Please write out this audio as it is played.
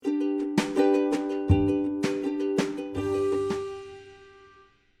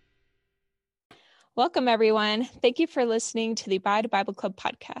Welcome, everyone. Thank you for listening to the Abide Bible Club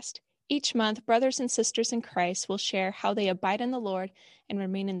podcast. Each month, brothers and sisters in Christ will share how they abide in the Lord and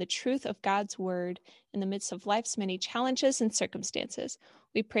remain in the truth of God's word in the midst of life's many challenges and circumstances.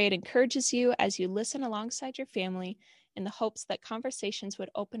 We pray it encourages you as you listen alongside your family in the hopes that conversations would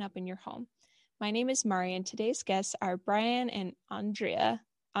open up in your home. My name is Mari, and today's guests are Brian and Andrea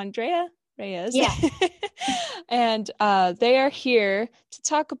Reyes. Yeah. And they are here to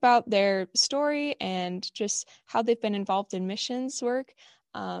talk about their story and just how they've been involved in missions work.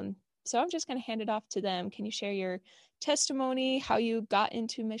 So I'm just going to hand it off to them. Can you share your testimony, how you got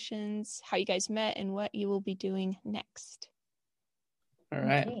into missions, how you guys met, and what you will be doing next? All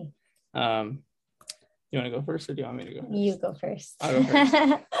right. Okay. You want to go first, or do you want me to go first? You go first. I'll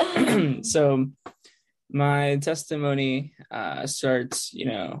go first. So my testimony starts,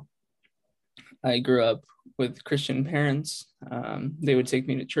 I grew up with Christian parents. They would take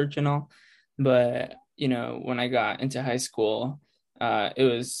me to church and all. But, when I got into high school, it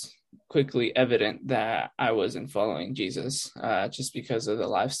was quickly evident that I wasn't following Jesus just because of the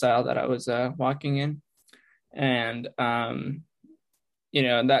lifestyle that I was walking in. And, that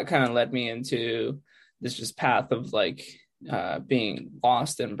kind of led me into this just path of being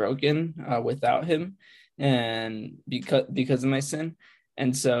lost and broken without him, and because of my sin.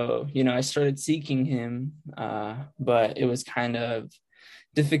 And so, I started seeking him, but it was kind of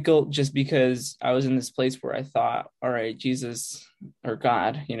difficult just because I was in this place where I thought, all right, Jesus or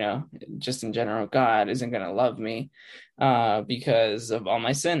God, just in general, God isn't going to love me because of all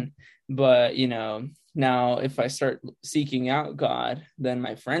my sin. But, now if I start seeking out God, then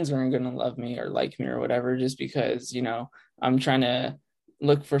my friends aren't going to love me or like me or whatever, just because, I'm trying to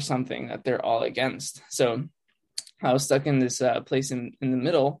look for something that they're all against. So I was stuck in this place in the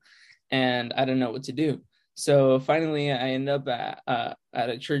middle, and I didn't know what to do. So finally, I ended up at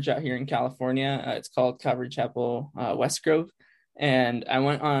a church out here in California. It's called Calvary Chapel West Grove. And I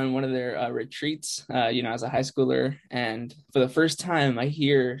went on one of their retreats, as a high schooler. And for the first time, I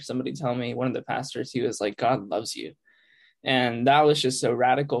hear somebody tell me, one of the pastors, he was like, God loves you. And that was just so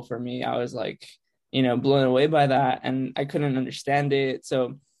radical for me. I was like, blown away by that. And I couldn't understand it.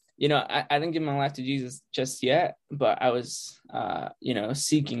 So I didn't give my life to Jesus just yet, but I was,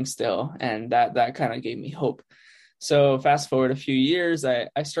 seeking still. And that kind of gave me hope. So fast forward a few years, I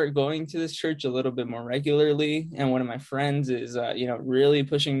start going to this church a little bit more regularly. And one of my friends is, really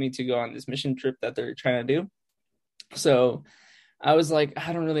pushing me to go on this mission trip that they're trying to do. So I was like,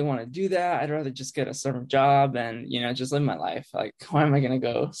 I don't really want to do that. I'd rather just get a summer job and, just live my life. Like, why am I going to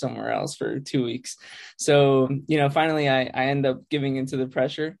go somewhere else for 2 weeks? So, finally, I end up giving into the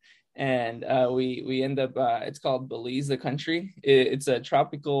pressure. And we end up, it's called Belize, the country. It's a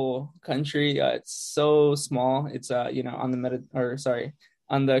tropical country. It's so small. It's, on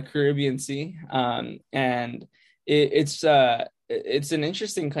the Caribbean Sea. And it's an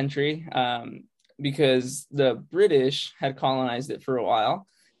interesting country. Because the British had colonized it for a while,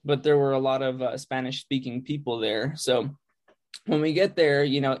 but there were a lot of Spanish-speaking people there. So when we get there,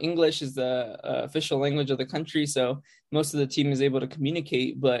 English is the official language of the country, so most of the team is able to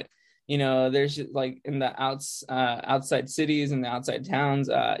communicate. But there's like in the outside cities and the outside towns,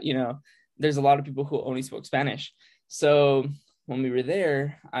 there's a lot of people who only spoke Spanish. So when we were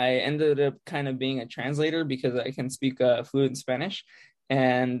there, I ended up kind of being a translator because I can speak fluent Spanish,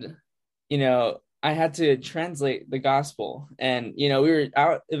 and I had to translate the gospel. And we were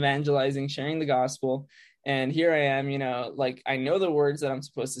out evangelizing, sharing the gospel, and here I am, I know the words that I'm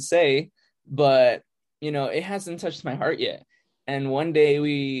supposed to say, but it hasn't touched my heart yet. And one day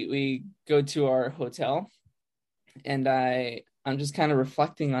we go to our hotel, and I'm just kind of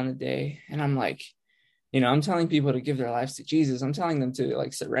reflecting on the day, and I'm like, I'm telling people to give their lives to Jesus. I'm telling them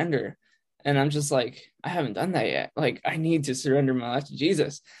to surrender. And I'm just like, I haven't done that yet. I need to surrender my life to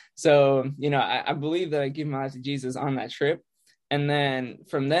Jesus. So, I believe that I gave my life to Jesus on that trip. And then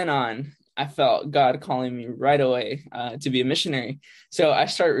from then on, I felt God calling me right away to be a missionary. So I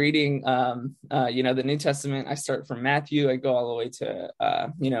start reading, the New Testament. I start from Matthew. I go all the way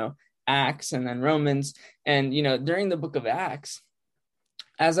to, Acts, and then Romans. And, during the book of Acts,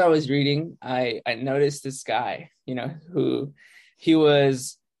 as I was reading, I noticed this guy, who he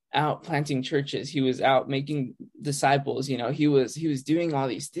was out planting churches. He was out making disciples. He was doing all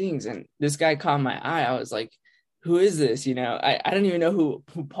these things. And this guy caught my eye. I was like, who is this? I don't even know who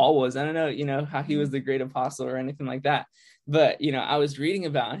Paul was. I don't know, how he was the great apostle or anything like that. But, I was reading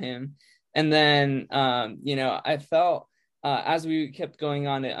about him. And then, I felt as we kept going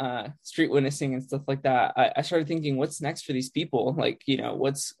on street witnessing and stuff like that, I started thinking, what's next for these people?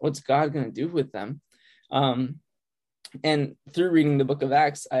 What's God going to do with them? And through reading the book of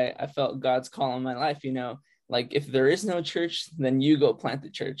Acts, I felt God's call in my life, like if there is no church, then you go plant the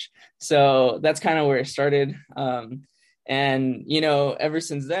church. So that's kind of where it started. And, ever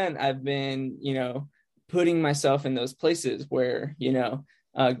since then, I've been, putting myself in those places where,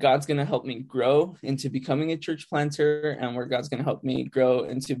 God's going to help me grow into becoming a church planter, and where God's going to help me grow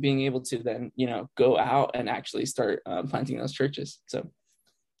into being able to then, go out and actually start planting those churches. So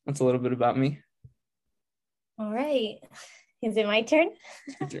that's a little bit about me. All right. Is it my turn?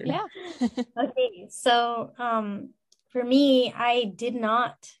 Yeah. Okay. So for me, I did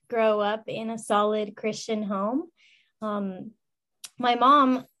not grow up in a solid Christian home. My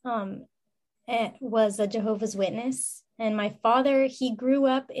mom was a Jehovah's Witness, and my father, he grew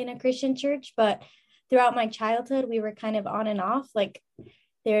up in a Christian church, but throughout my childhood, we were kind of on and off. Like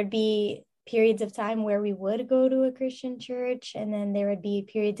there'd be periods of time where we would go to a Christian church, and then there would be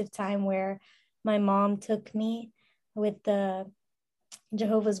periods of time where my mom took me with the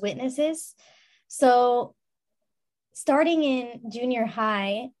Jehovah's Witnesses. So starting in junior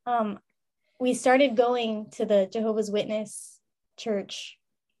high, we started going to the Jehovah's Witness church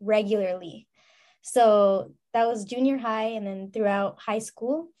regularly. So that was junior high, and then throughout high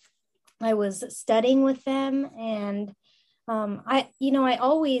school, I was studying with them. And I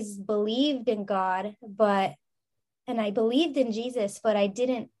always believed in God, and I believed in Jesus, but I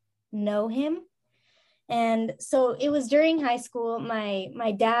didn't know him. And so it was during high school,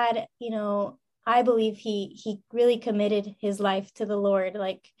 my dad, I believe he really committed his life to the Lord,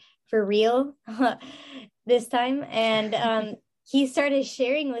 like for real this time. And he started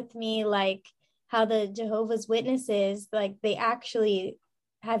sharing with me like how the Jehovah's Witnesses, like they actually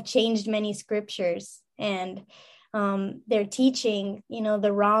have changed many scriptures, and they're teaching,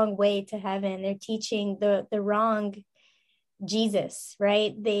 the wrong way to heaven. They're teaching the wrong Jesus,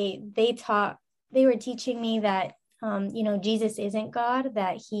 right? They were teaching me that, Jesus isn't God,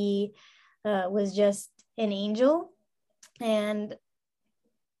 that he was just an angel. And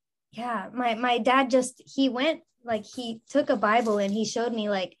yeah, my dad he took a Bible and he showed me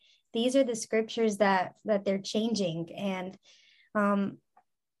like, these are the scriptures that they're changing. And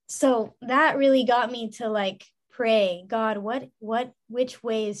so that really got me to like pray, God, which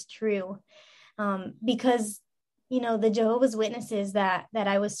way is true? Because the Jehovah's Witnesses that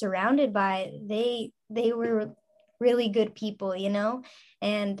I was surrounded by, they were really good people,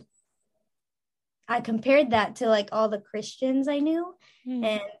 and I compared that to like all the Christians I knew.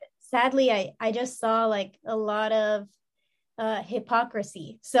 And sadly, I just saw like a lot of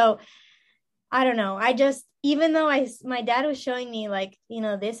hypocrisy. So I don't know. Even though my dad was showing me like,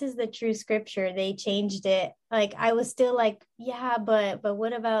 this is the true scripture, they changed it. Like, I was still like, yeah, but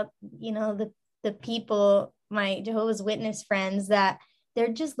what about, the people, my Jehovah's Witness friends, that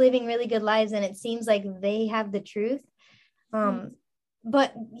they're just living really good lives, and it seems like they have the truth.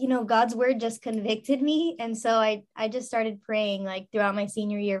 But God's word just convicted me, and so I just started praying like throughout my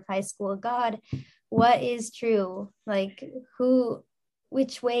senior year of high school, God, what is true? Like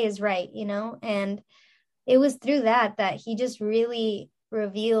which way is right? And it was through that he just really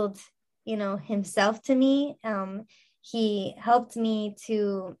revealed himself to me. He helped me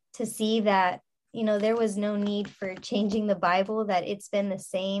to see that there was no need for changing the Bible, that it's been the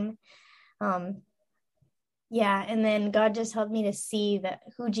same. And then God just helped me to see that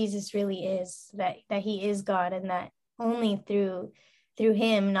who Jesus really is, that he is God, and that only through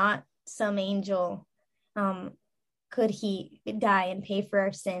him, not some angel, could he die and pay for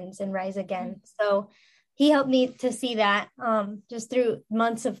our sins and rise again. So he helped me to see that just through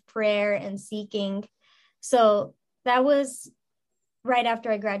months of prayer and seeking. So that was right after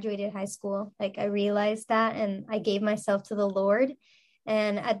I graduated high school. Like, I realized that, and I gave myself to the Lord.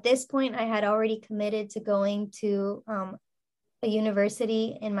 And at this point, I had already committed to going to a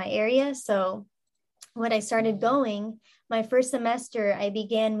university in my area. So when I started going, my first semester, I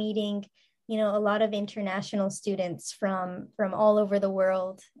began meeting, a lot of international students from all over the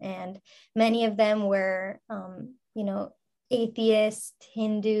world. And many of them were, atheist,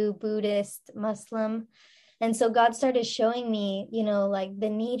 Hindu, Buddhist, Muslim. And so God started showing me, like the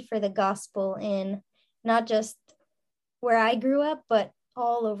need for the gospel in not just where I grew up, but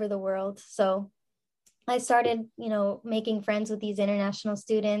all over the world. So I started, making friends with these international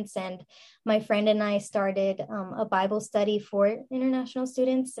students, and my friend and I started a Bible study for international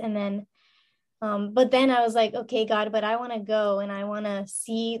students. And then, but then I was like, okay, God, but I want to go and I want to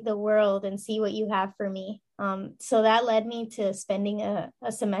see the world and see what you have for me. So that led me to spending a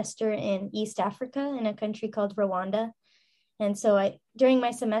semester in East Africa in a country called Rwanda. And so during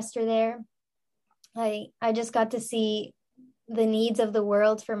my semester there, I just got to see the needs of the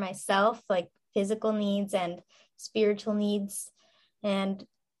world for myself, like physical needs and spiritual needs. And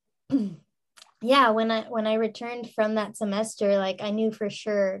yeah, when I returned from that semester, like I knew for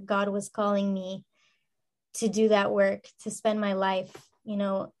sure God was calling me to do that work, to spend my life, you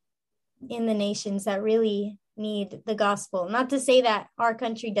know, in the nations that really need the gospel. Not to say that our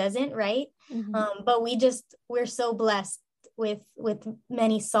country doesn't, right? But we're so blessed with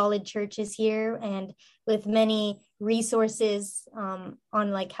many solid churches here, and with many resources on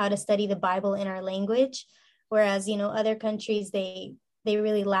like how to study the Bible in our language, whereas, you know, other countries, they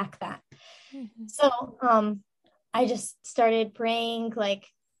really lack that. So I just started praying. Like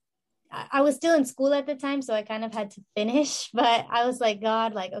I was still in school at the time, so I kind of had to finish, but I was like,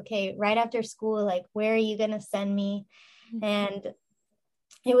 God, like, okay, right after school, like, where are you going to send me? And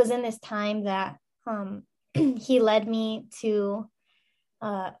it was in this time that he led me to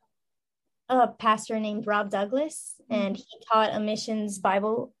a pastor named Rob Douglas, and he taught a missions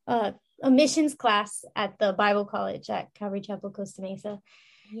class at the Bible College at Calvary Chapel, Costa Mesa.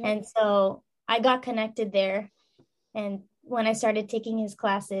 Yep. And so I got connected there. And when I started taking his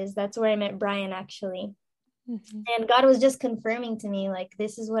classes, that's where I met Brian, actually. And God was just confirming to me, like,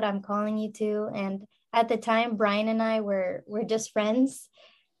 this is what I'm calling you to. And at the time, Brian and I were just friends.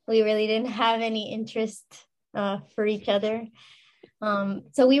 We really didn't have any interest for each other.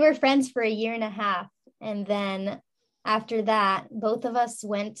 So we were friends for 1.5 years. And then after that, both of us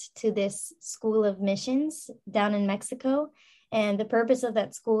went to this school of missions down in Mexico. And the purpose of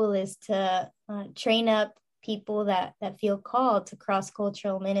that school is to train up people that feel called to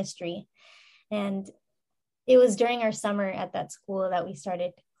cross-cultural ministry. And it was during our summer at that school that we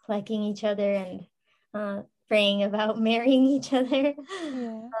started liking each other and praying about marrying each other.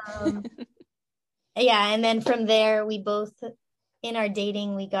 And then from there, we both, in our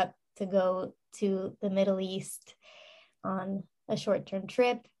dating, we got to go to the Middle East on a short-term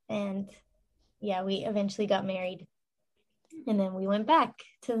trip. And we eventually got married. And then we went back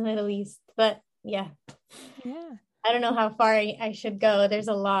to the Middle East. But I don't know how far I should go. There's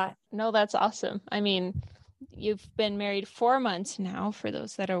a lot. No, that's awesome. I mean, you've been married 4 months now, for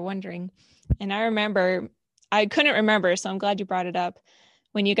those that are wondering. And I couldn't remember, so I'm glad you brought it up.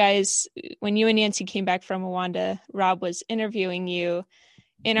 When you and Nancy came back from Rwanda, Rob was interviewing you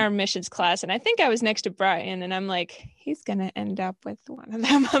in our missions class. And I think I was next to Brian, and I'm like, he's going to end up with one of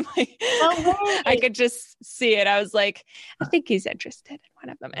them. I'm like, I could just see it. I was like, I think he's interested in one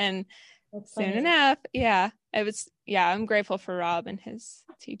of them. And soon enough, I'm grateful for Rob and his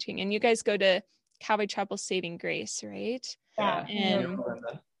teaching. And you guys go to Calvary Chapel Saving Grace, right? Yeah.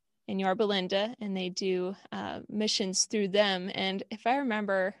 In Yorba Linda, and they do missions through them. And if I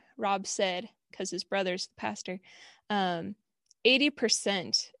remember, Rob said, because his brother's the pastor,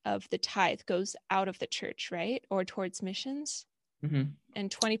 80% of the tithe goes out of the church, right? Or towards missions. And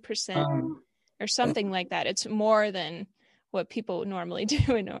 20% or something like that. It's more than what people normally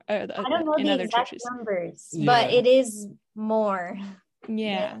do in I don't know the exact churches. Numbers, but it is more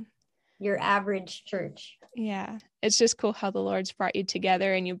than your average church. Yeah, it's just cool how the Lord's brought you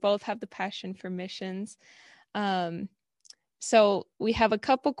together, and you both have the passion for missions. So we have a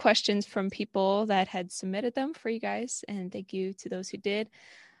couple questions from people that had submitted them for you guys, and thank you to those who did.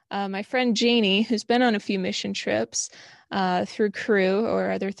 My friend Janie, who's been on a few mission trips through Cru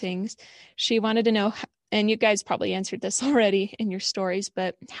or other things, she wanted to know, and you guys probably answered this already in your stories,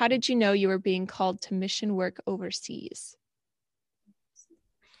 but how did you know you were being called to mission work overseas?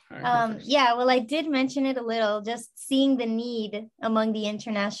 Well, I did mention it a little, just seeing the need among the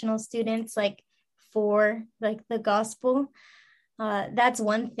international students, like for like the gospel. That's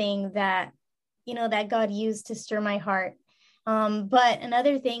one thing that, that God used to stir my heart. But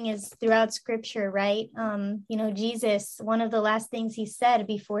another thing is throughout scripture, right? Jesus, one of the last things he said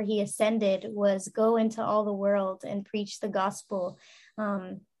before he ascended was go into all the world and preach the gospel,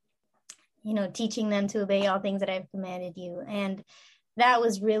 teaching them to obey all things that I've commanded you. And that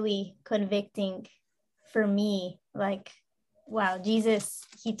was really convicting for me. Like, wow, Jesus,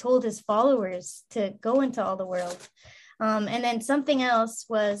 he told his followers to go into all the world. And then something else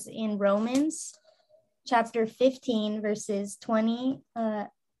was in Romans chapter 15, verses 20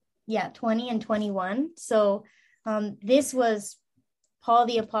 and 21. So this was Paul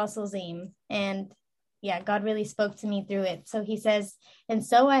the Apostle's aim. And God really spoke to me through it. So he says, and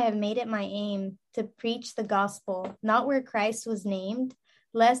so I have made it my aim to preach the gospel, not where Christ was named,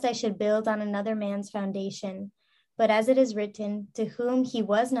 lest I should build on another man's foundation. But as it is written, to whom he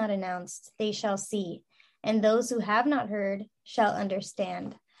was not announced, they shall see, and those who have not heard shall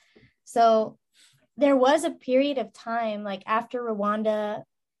understand. So there was a period of time, like after Rwanda,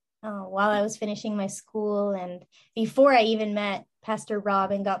 while I was finishing my school, and before I even met Pastor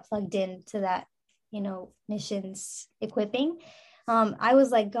Rob and got plugged into that missions equipping, I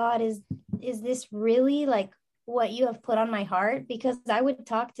was like, God, is this really like what you have put on my heart? Because I would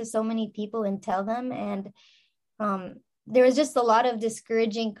talk to so many people and tell them, and there was just a lot of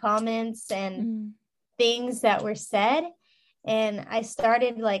discouraging comments and things that were said. And I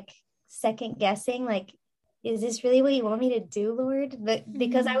started like second guessing, like, is this really what you want me to do, Lord? But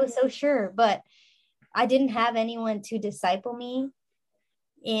because I was so sure, but I didn't have anyone to disciple me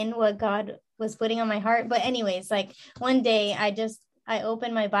in what God was putting on my heart. But anyways, like one day I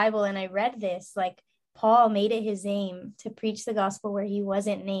opened my Bible and I read this, like Paul made it his aim to preach the gospel where he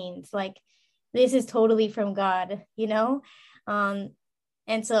wasn't named. Like, this is totally from God, and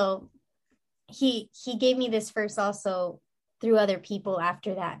so he gave me this verse also through other people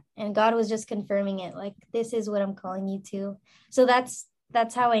after that, and God was just confirming it, like, this is what I'm calling you to. So that's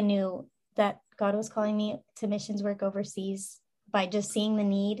how I knew that God was calling me to missions work overseas, by just seeing the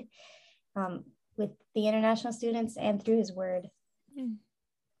need with the international students and through his word.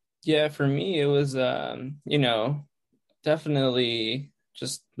 Yeah, for me, it was, definitely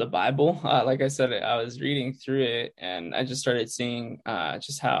just the Bible. Like I said, I was reading through it and I just started seeing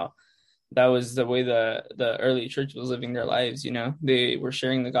just how that was the way the early church was living their lives. They were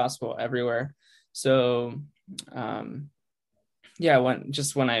sharing the gospel everywhere. So, when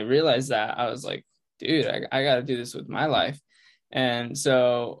I realized that, I was like, dude, I got to do this with my life. And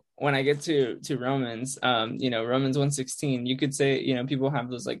so when I get to Romans, Romans 1:16, you could say, people have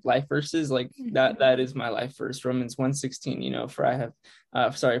those like life verses, like that is my life verse, Romans 1:16, for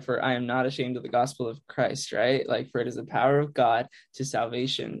I am not ashamed of the gospel of Christ, right? Like, for it is the power of God to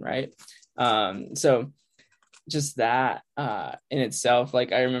salvation, right? So just that in itself,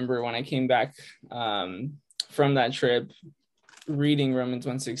 like, I remember when I came back from that trip, reading Romans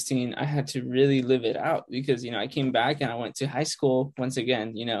 1:16, I had to really live it out because, I came back and I went to high school once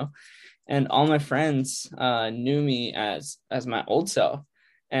again, and all my friends knew me as my old self.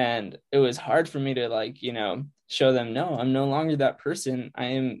 And it was hard for me to, like, show them, no, I'm no longer that person. I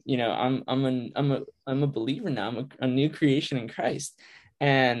am, I'm a believer now. I'm a new creation in Christ.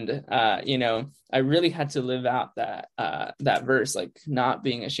 And, I really had to live out that verse, like, not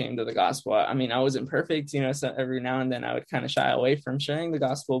being ashamed of the gospel. I mean, I wasn't perfect, so every now and then I would kind of shy away from sharing the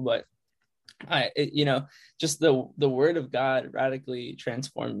gospel, but just the word of God radically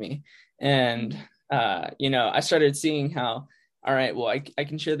transformed me. And, I started seeing how, all right, well, I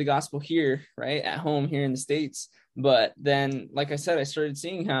can share the gospel here, right, at home here in the States. But then, like I said, I started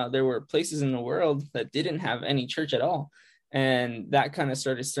seeing how there were places in the world that didn't have any church at all. And that kind of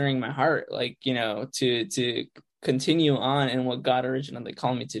started stirring my heart, like, to continue on in what God originally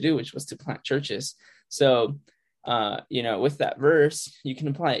called me to do, which was to plant churches. So, with that verse, you can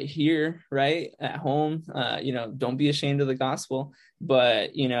apply it here, right, at home. Don't be ashamed of the gospel,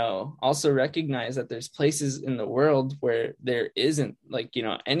 but, also recognize that there's places in the world where there isn't, like,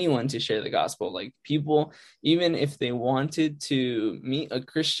 anyone to share the gospel. Like, people, even if they wanted to meet a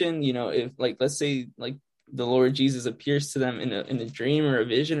Christian, if, like, let's say, like, the Lord Jesus appears to them in a dream or a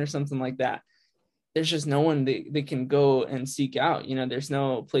vision or something like that, there's just no one they can go and seek out. There's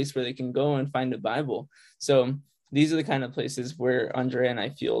no place where they can go and find a Bible. So these are the kind of places where Andrea and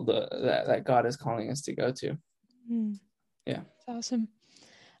I feel that God is calling us to go to. Yeah. That's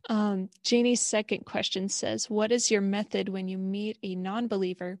awesome. Janie's second question says, what is your method when you meet a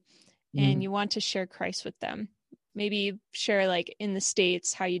non-believer and you want to share Christ with them? Maybe share, like, in the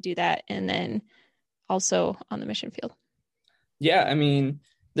States, how you do that, and then also on the mission field. Yeah, I mean,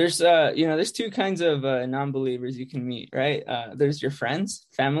 there's two kinds of non-believers you can meet, right? There's your friends,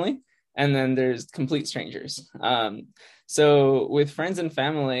 family, and then there's complete strangers. So with friends and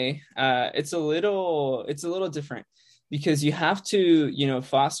family, it's a little different, because you have to,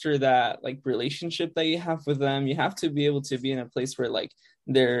 foster that, like, relationship that you have with them. You have to be able to be in a place where, like,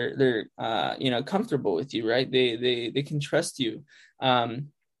 they're comfortable with you, right? They can trust you.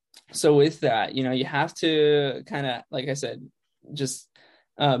 So with that, you have to kind of, like I said, just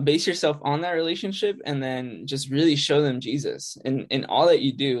base yourself on that relationship, and then just really show them Jesus in all that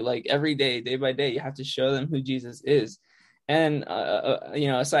you do. Like, every day by day, you have to show them who Jesus is. And,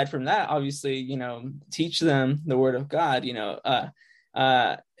 aside from that, obviously, teach them the word of God.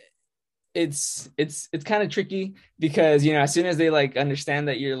 It's kind of tricky because, as soon as they, like, understand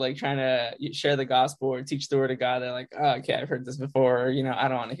that you're, like, trying to share the gospel or teach the word of God, they're like, oh, okay, I've heard this before, or, I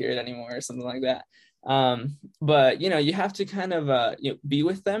don't want to hear it anymore, or something like that. But you have to kind of be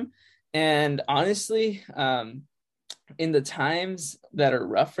with them. And honestly, in the times that are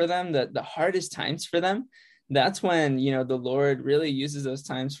rough for them, the hardest times for them, that's when, the Lord really uses those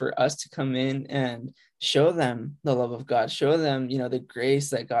times for us to come in and show them the love of God, show them, the grace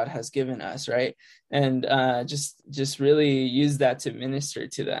that God has given us, right? And just really use that to minister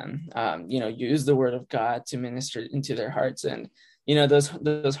to them. Use the word of God to minister into their hearts. And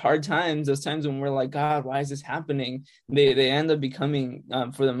those hard times, those times when we're like, God, why is this happening? They end up becoming,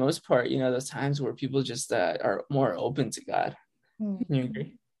 for the most part, those times where people just are more open to God. Mm-hmm. You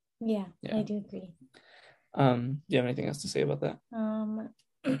agree? Yeah, I do agree. Do you have anything else to say about that?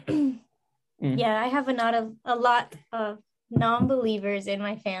 Yeah, I have a lot of non-believers in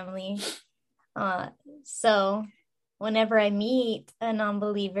my family. So whenever I meet a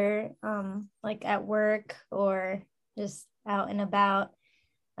non-believer, like at work or just out and about,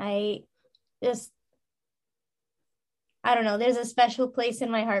 I don't know, there's a special place in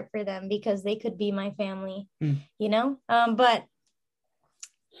my heart for them because they could be my family, but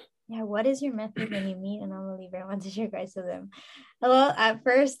yeah, what is your method when you meet a non-believer? I want to share guys to them. Well, at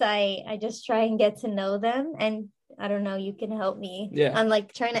first I just try and get to know them, and I don't know, you can help me. Yeah. I'm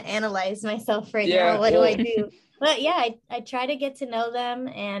like trying to analyze myself right now. What do I do? But yeah, I try to get to know them,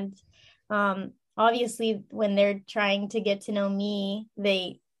 and obviously when they're trying to get to know me,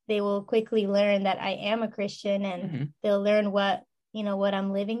 they will quickly learn that I am a Christian, and they'll learn what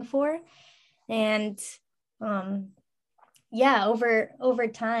I'm living for. And yeah, over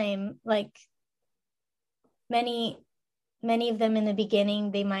time, like many of them in the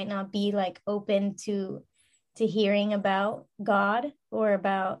beginning, they might not be like open to hearing about God or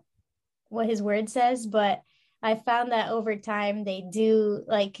about what his word says, but I found that over time they do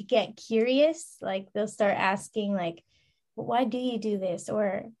like get curious. Like they'll start asking like, why do you do this?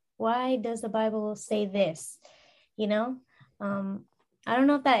 Or why does the Bible say this? I don't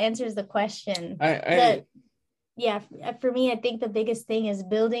know if that answers the question. Yeah, for me, I think the biggest thing is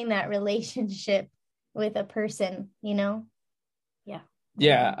building that relationship with a person,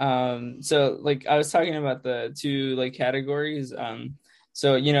 Yeah. So like I was talking about the two like categories.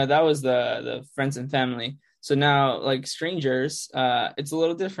 So that was the friends and family. So now like strangers, it's a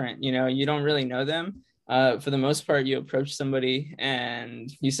little different. You don't really know them. For the most part, you approach somebody and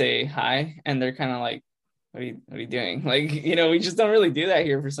you say hi, and they're kind of like, what are you doing? Like, we just don't really do that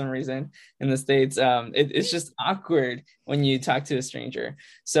here for some reason in the States. It's just awkward when you talk to a stranger.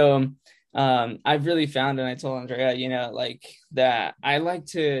 So I've really found, and I told Andrea, like that I like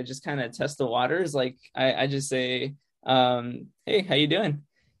to just kind of test the waters. Like I just say, hey, how you doing?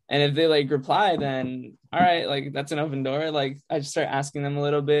 And if they like reply, then all right, like that's an open door. Like I just start asking them a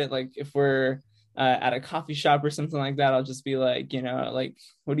little bit. Like if we're at a coffee shop or something like that, I'll just be like, like,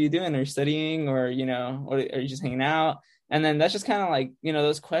 what are you doing? Are you studying? Or, what are you just hanging out? And then that's just kind of like,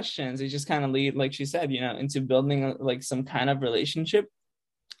 those questions, they just kind of lead, like she said, into building like some kind of relationship.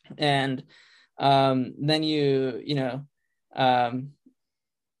 And then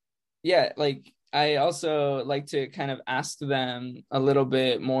yeah, like I also like to kind of ask them a little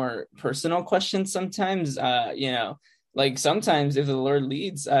bit more personal questions sometimes. Like sometimes if the Lord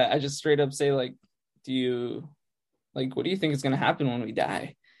leads, I just straight up say like, what do you think is going to happen when we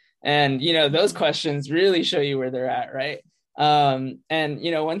die? And, those questions really show you where they're at. Right. And,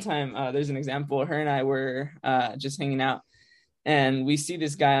 one time there's an example, her and I were just hanging out, and we see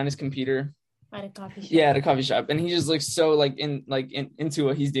this guy on his computer at a coffee shop. Yeah, at a coffee shop. And he just looks so into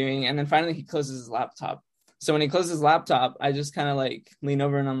what he's doing. And then finally he closes his laptop. So when he closes his laptop, I just kind of like lean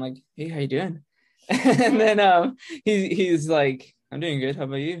over and I'm like, hey, how you doing? And then he's like, I'm doing good. How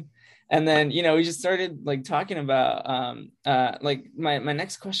about you? And then, we just started like talking about like my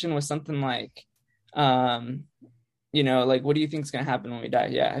next question was something like, like, what do you think is going to happen when we die?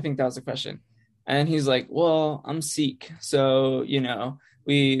 Yeah, I think that was the question. And he's like, well, I'm Sikh. So,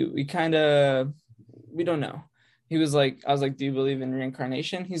 we kind of, we don't know. He was like, I was like, do you believe in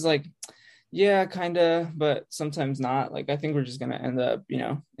reincarnation? He's like, yeah, kind of, but sometimes not. Like, I think we're just going to end up,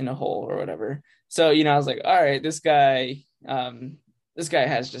 in a hole or whatever. So, I was like, all right, this guy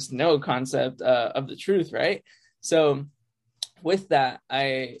has just no concept of the truth. Right. So with that,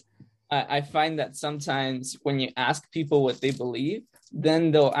 I find that sometimes when you ask people what they believe,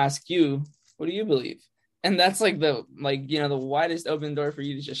 then they'll ask you, what do you believe? And that's like the widest open door for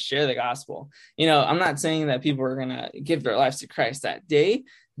you to just share the gospel. I'm not saying that people are going to give their lives to Christ that day,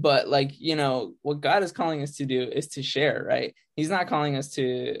 but what God is calling us to do is to share, right? He's not calling us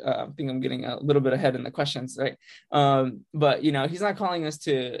to, I think I'm getting a little bit ahead in the questions, right? But, he's not calling us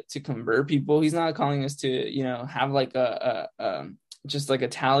to convert people. He's not calling us to, have like just like a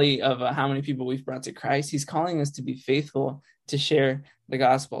tally of how many people we've brought to Christ. He's calling us to be faithful to share the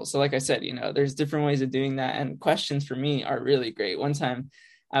gospel. So like I said, there's different ways of doing that, and questions for me are really great. One time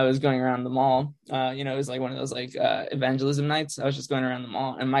I was going around the mall. It was like one of those like evangelism nights. I was just going around the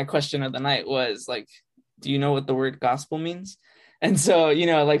mall, and my question of the night was like, do you know what the word gospel means? And so,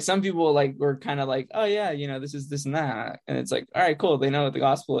 like some people like were kind of like, oh yeah, this is this and that. And it's like, all right, cool. They know what the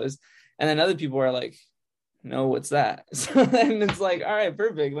gospel is. And then other people are like, no, what's that? So then it's like, all right,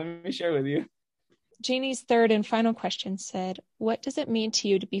 perfect. Let me share with you. Janie's third and final question said, what does it mean to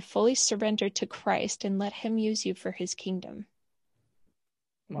you to be fully surrendered to Christ and let him use you for his kingdom?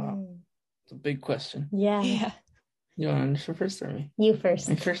 Wow. It's a big question. Yeah. You want to answer first or me? You first.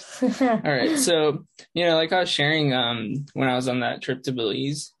 Me first. All right. So, like I was sharing when I was on that trip to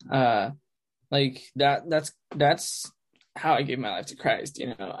Belize, like that's how I gave my life to Christ.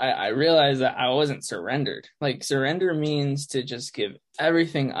 I realized that I wasn't surrendered. Like surrender means to just give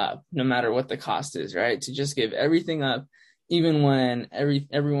everything up, no matter what the cost is, right? To just give everything up, even when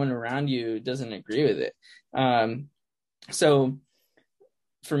everyone around you doesn't agree with it. So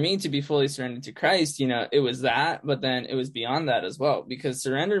for me to be fully surrendered to Christ, it was that, but then it was beyond that as well, because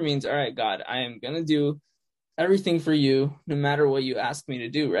surrender means, all right, God, I am going to do everything for you, no matter what you ask me to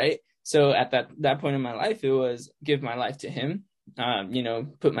do. Right. So at that point in my life, it was give my life to him,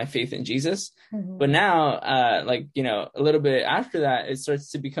 put my faith in Jesus. Mm-hmm. But now, a little bit after that, it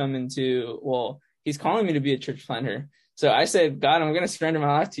starts to become into, well, he's calling me to be a church planter. So I said, God, I'm going to surrender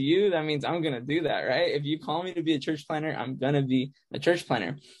my life to you. That means I'm going to do that, right? If you call me to be a church planter, I'm going to be a church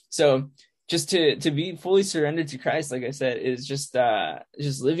planter. So just to be fully surrendered to Christ, like I said, is just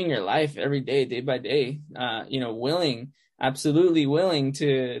living your life every day, day by day, absolutely willing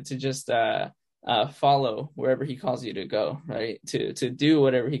to just follow wherever he calls you to go, right? To do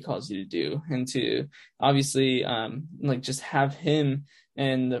whatever he calls you to do, and to obviously just have him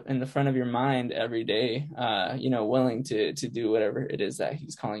in the front of your mind every day, willing to do whatever it is that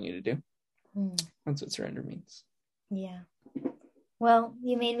he's calling you to do. That's what surrender means. Yeah. Well,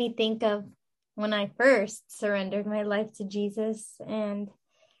 you made me think of when I first surrendered my life to Jesus, and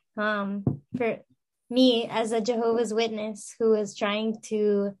for me as a Jehovah's Witness who is trying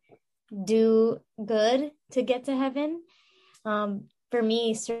to do good to get to heaven, for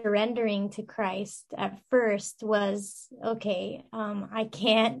me, surrendering to Christ at first was, okay, I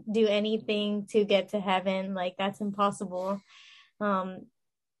can't do anything to get to heaven. Like, that's impossible. And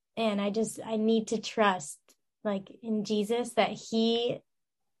I need to trust, like, in Jesus, that he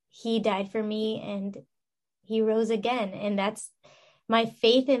died for me and he rose again. And that's my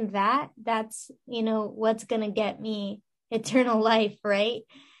faith in that. That's, what's going to get me eternal life, right?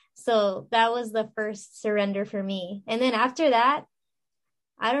 So that was the first surrender for me. And then after that,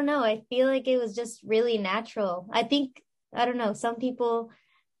 I don't know, I feel like it was just really natural. I don't know, some people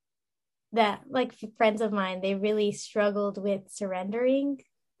that, like friends of mine, they really struggled with surrendering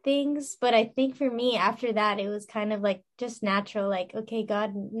things. But I think for me, after that, it was kind of like just natural, like, okay,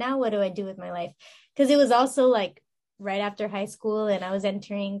 God, now what do I do with my life? Because it was also like right after high school and I was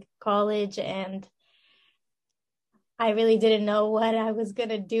entering college, and I really didn't know what I was going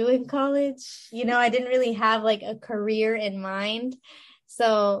to do in college. I didn't really have like a career in mind.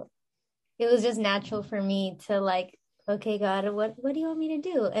 So it was just natural for me to like, okay, God, what do you want me to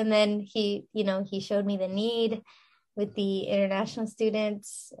do? And then he showed me the need with the international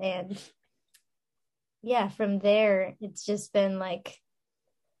students. And yeah, from there, it's just been like,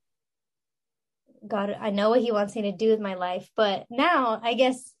 God, I know what he wants me to do with my life. But now, I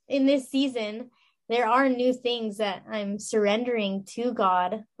guess in this season, there are new things that I'm surrendering to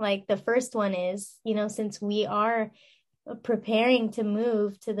God. Like the first one is, since we are preparing to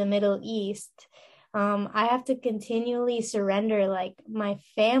move to the Middle East, I have to continually surrender like my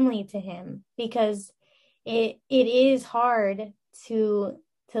family to him, because it is hard to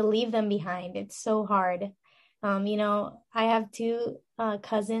leave them behind. It's so hard. I have two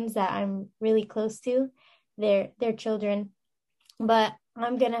cousins that I'm really close to, their children, but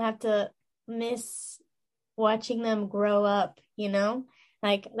I'm gonna have to miss watching them grow up,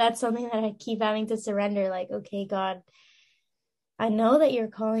 like that's something that I keep having to surrender. Like, okay, God, I know that you're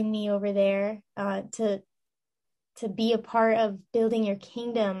calling me over there to be a part of building your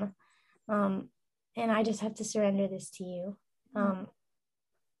kingdom, and I just have to surrender this to you. I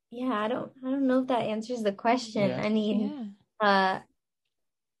don't know if that answers the question. Yeah. I mean,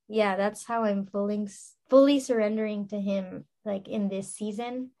 that's how I'm fully surrendering to him, like in this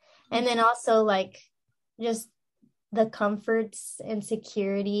season. And then also like just the comforts and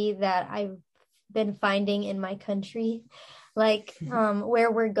security that I've been finding in my country, like where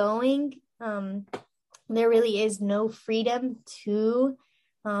we're going, there really is no freedom to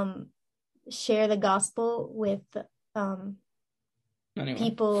share the gospel with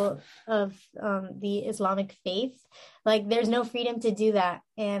people of the Islamic faith. Like, there's no freedom to do that.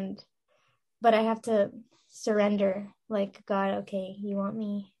 But I have to surrender, like, God, okay, you want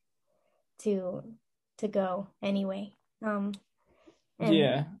me to go anyway. And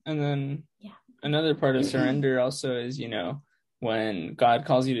then another part of surrender also is, you know, when God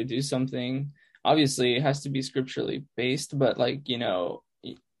calls you to do something, obviously it has to be scripturally based, but like, you know,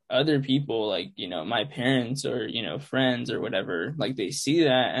 other people, like, you know, my parents or, you know, friends or whatever, like they see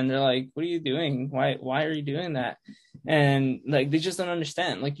that and they're like, what are you doing? Why are you doing that? And like, they just don't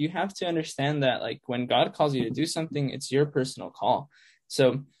understand. Like, you have to understand that, like, when God calls you to do something, it's your personal call.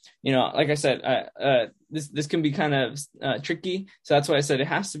 So, you know, like I said, this can be kind of tricky. So that's why I said it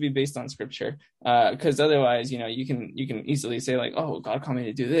has to be based on scripture, because otherwise, you know, you can easily say like, oh, God called me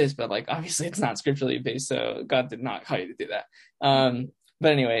to do this, but like, obviously it's not scripturally based. So God did not call you to do that.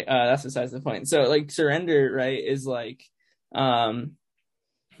 But anyway, that's besides the point. So like, surrender, right, is like,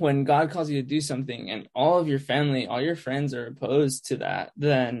 when God calls you to do something and all of your family, all your friends are opposed to that,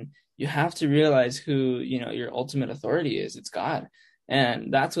 then you have to realize who, you know, your ultimate authority is. It's God.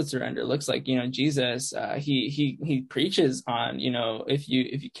 And that's what surrender looks like. You know, Jesus, he preaches on, you know, if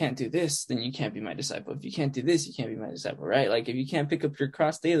you can't do this, then you can't be my disciple. If you can't do this, you can't be my disciple, right? Like, if you can't pick up your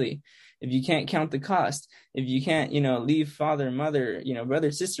cross daily, if you can't count the cost, if you can't, you know, leave father, mother, you know, brother,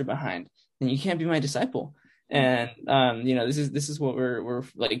 sister behind, then you can't be my disciple. And, you know, this is what we're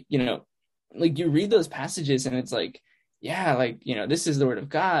like, you know, like, you read those passages and it's like, yeah, like, you know, this is the word of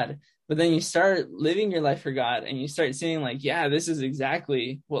God. But then you start living your life for God and you start seeing like, yeah, this is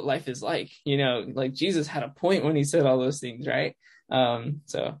exactly what life is like. You know, like, Jesus had a point when he said all those things, right?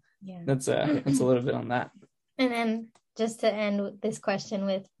 So that's a little bit on that. And then just to end this question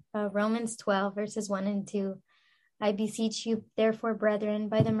with Romans 12, verses 1 and 2. I beseech you, therefore, brethren,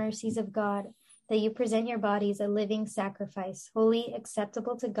 by the mercies of God, that you present your bodies a living sacrifice, holy,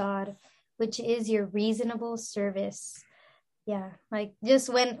 acceptable to God, which is your reasonable service. Yeah, like, just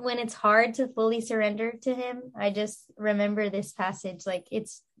when it's hard to fully surrender to him, I just remember this passage. Like,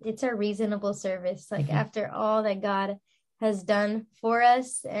 it's our reasonable service. Like, after all that God has done for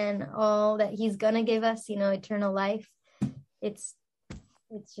us and all that he's gonna give us, you know, eternal life, it's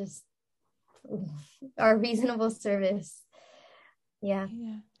just our reasonable service. Yeah.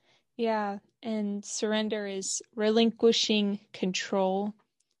 And surrender is relinquishing control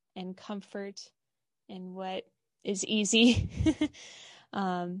and comfort and what is easy.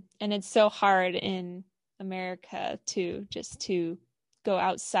 And it's so hard in America to go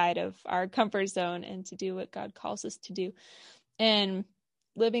outside of our comfort zone and to do what God calls us to do, and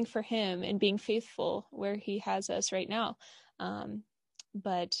living for him and being faithful where he has us right now.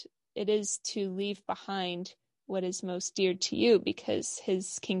 But it is to leave behind what is most dear to you, because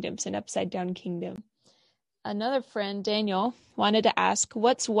his kingdom's an upside down kingdom. Another friend, Daniel, wanted to ask,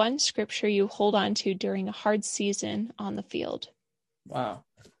 what's one scripture you hold on to during a hard season on the field? Wow.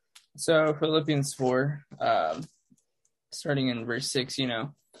 So Philippians 4, starting in verse 6, you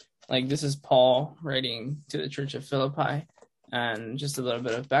know, like, this is Paul writing to the church of Philippi. And just a little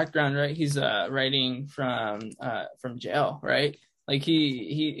bit of background, right? He's writing from jail, right? Like,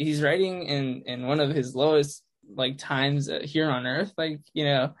 he's writing in one of his lowest like times here on earth, like, you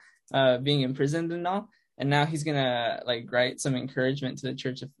know, being imprisoned and all. And now he's gonna like write some encouragement to the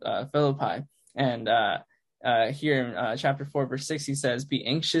church of Philippi. And here in chapter 4, verse 6, he says, "Be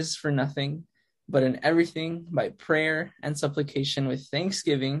anxious for nothing, but in everything by prayer and supplication with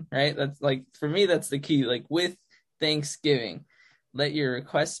thanksgiving." Right? That's like, for me, that's the key. Like, with thanksgiving, let your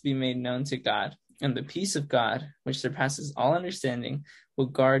requests be made known to God, and the peace of God, which surpasses all understanding, will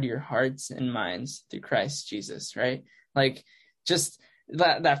guard your hearts and minds through Christ Jesus. Right? Like, just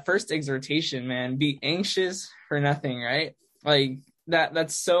that first exhortation, man, be anxious for nothing, right? Like,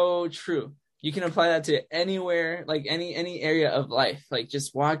 that's so true. You can apply that to anywhere, like any area of life, like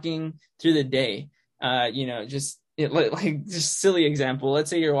just walking through the day. You know, just silly example. Let's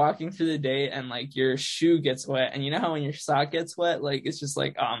say you're walking through the day and like your shoe gets wet, and you know how when your sock gets wet, like, it's just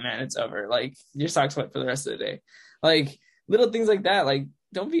like, oh man, it's over. Like, your sock's wet for the rest of the day. Like, little things like that. Like,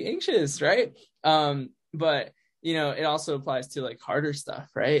 don't be anxious, right? But you know, it also applies to like harder stuff,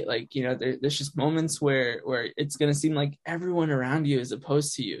 right? Like, you know, there's just moments where it's going to seem like everyone around you is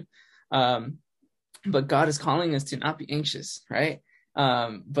opposed to you. But God is calling us to not be anxious, right?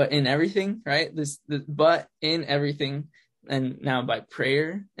 But in everything, right? But in everything, and now by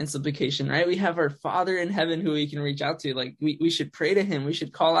prayer and supplication, right? We have our Father in heaven who we can reach out to. Like, we should pray to him. We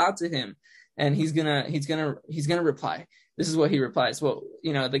should call out to him, and he's gonna reply. This is what he replies. Well,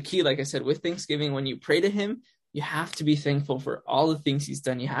 you know, the key, like I said, with thanksgiving, when you pray to him, you have to be thankful for all the things he's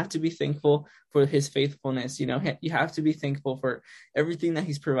done. You have to be thankful for his faithfulness. You have to be thankful for everything that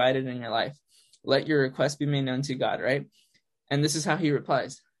he's provided in your life. Let your request be made known to God, right? And this is how he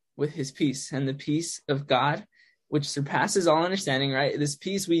replies: with his peace. And the peace of God, which surpasses all understanding, right? This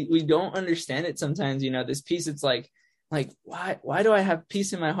peace, we don't understand it sometimes, this peace, it's like, why do I have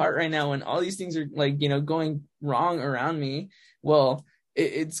peace in my heart right now when all these things are going wrong around me? Well,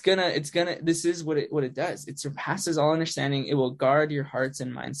 this is what it does. It surpasses all understanding. It will guard your hearts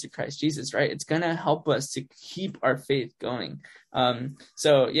and minds to Christ Jesus, right? It's going to help us to keep our faith going.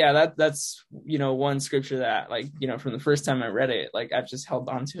 So yeah, that's, one scripture that from the first time I read it, I've just held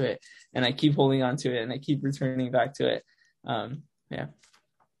on to it, and I keep holding on to it, and I keep returning back to it. Yeah.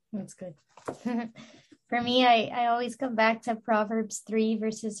 That's good. For me, I always come back to Proverbs 3,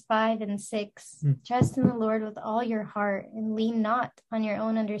 verses 5 and 6. Trust in the Lord with all your heart and lean not on your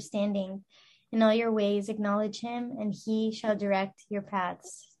own understanding. In all your ways, acknowledge him, and he shall direct your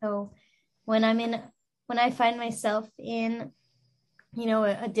paths. So when I find myself in,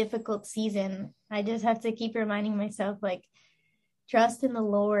 a difficult season, I just have to keep reminding myself, trust in the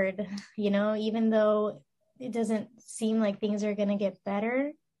Lord, even though it doesn't seem like things are going to get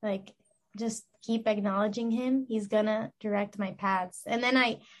better, just keep acknowledging him. He's gonna direct my paths. And then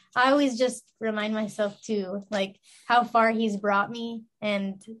I always just remind myself too, how far he's brought me,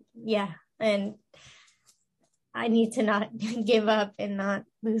 and I need to not give up and not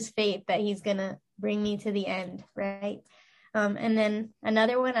lose faith that he's gonna bring me to the end, right? And then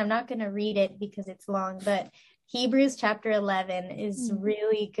another one, I'm not gonna read it because it's long, but Hebrews chapter 11 is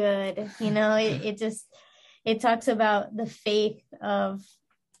really good. It talks about the faith of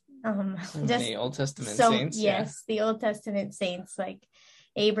many Old Testament saints. Yes, the Old Testament saints like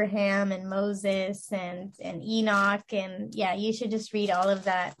Abraham and Moses and Enoch, and you should just read all of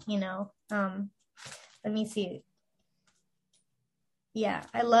that. Let me see.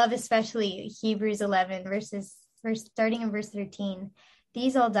 I love especially Hebrews 11 starting in verse 13.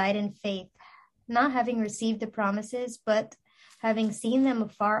 These all died in faith, not having received the promises, but having seen them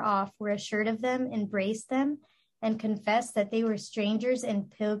afar off, were assured of them, embraced them, and confess that they were strangers and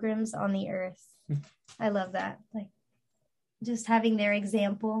pilgrims on the earth. I love that. Just having their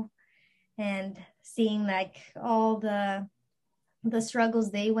example and seeing all the struggles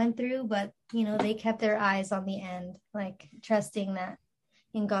they went through, but they kept their eyes on the end, trusting that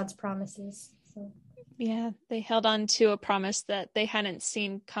in God's promises. So yeah, they held on to a promise that they hadn't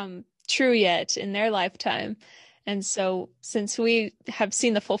seen come true yet in their lifetime. And so since we have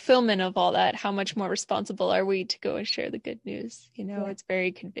seen the fulfillment of all that, how much more responsible are we to go and share the good news? It's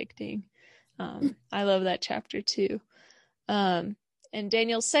very convicting. I love that chapter too. And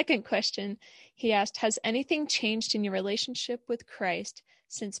Daniel's second question, he asked, has anything changed in your relationship with Christ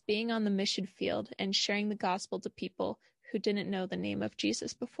since being on the mission field and sharing the gospel to people who didn't know the name of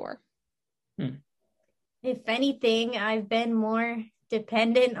Jesus before? If anything, I've been more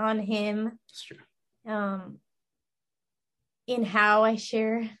dependent on him. That's true. In how I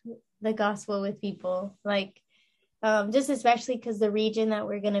share the gospel with people, just especially because the region that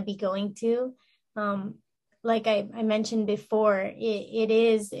we're going to be going to, like I mentioned before, it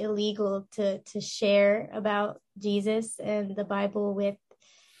is illegal to share about Jesus and the Bible with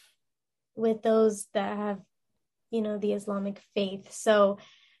those that have, the Islamic faith. So,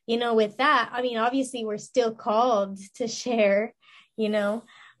 with that, obviously we're still called to share, but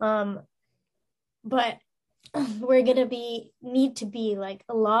we're going to need to be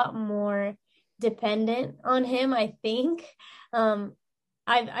a lot more dependent on him, I think.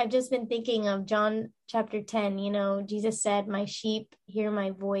 I've just been thinking of John chapter 10, Jesus said, my sheep hear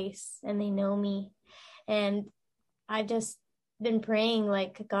my voice and they know me. And I've just been praying,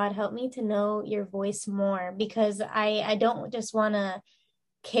 God, help me to know your voice more, because I don't just want to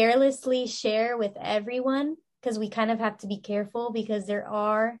carelessly share with everyone, because we kind of have to be careful, because there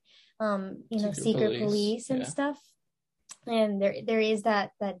are secret police and stuff. And there is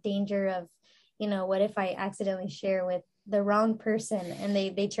that danger of, what if I accidentally share with the wrong person and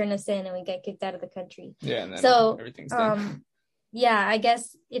they turn us in and we get kicked out of the country. Yeah. And then everything's done. I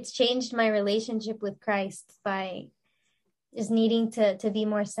guess it's changed my relationship with Christ by just needing to be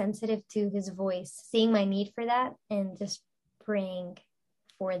more sensitive to his voice, seeing my need for that, and just praying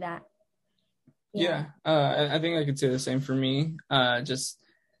for that. I think I could say the same for me. Just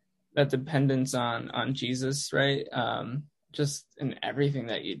that dependence on Jesus, right? Just in everything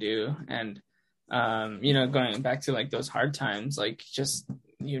that you do. And, going back to those hard times, just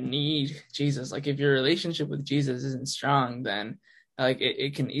you need Jesus. If your relationship with Jesus isn't strong, then like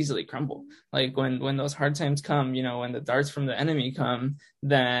it can easily crumble. Like when those hard times come, when the darts from the enemy come,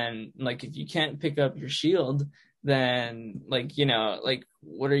 then like if you can't pick up your shield, then like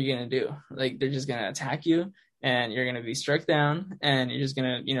what are you gonna do? Like they're just gonna attack you, and you're gonna be struck down, and you're just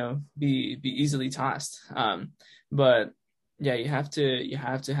gonna be easily tossed. But yeah, you have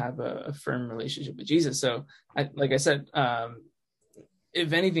to have a firm relationship with Jesus. So like I said,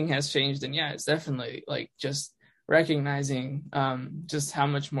 if anything has changed, then yeah, it's definitely like just recognizing just how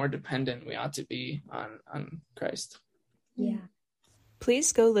much more dependent we ought to be on Christ. Yeah.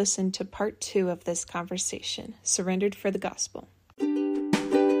 Please go listen to part 2 of this conversation, Surrendered for the Gospel.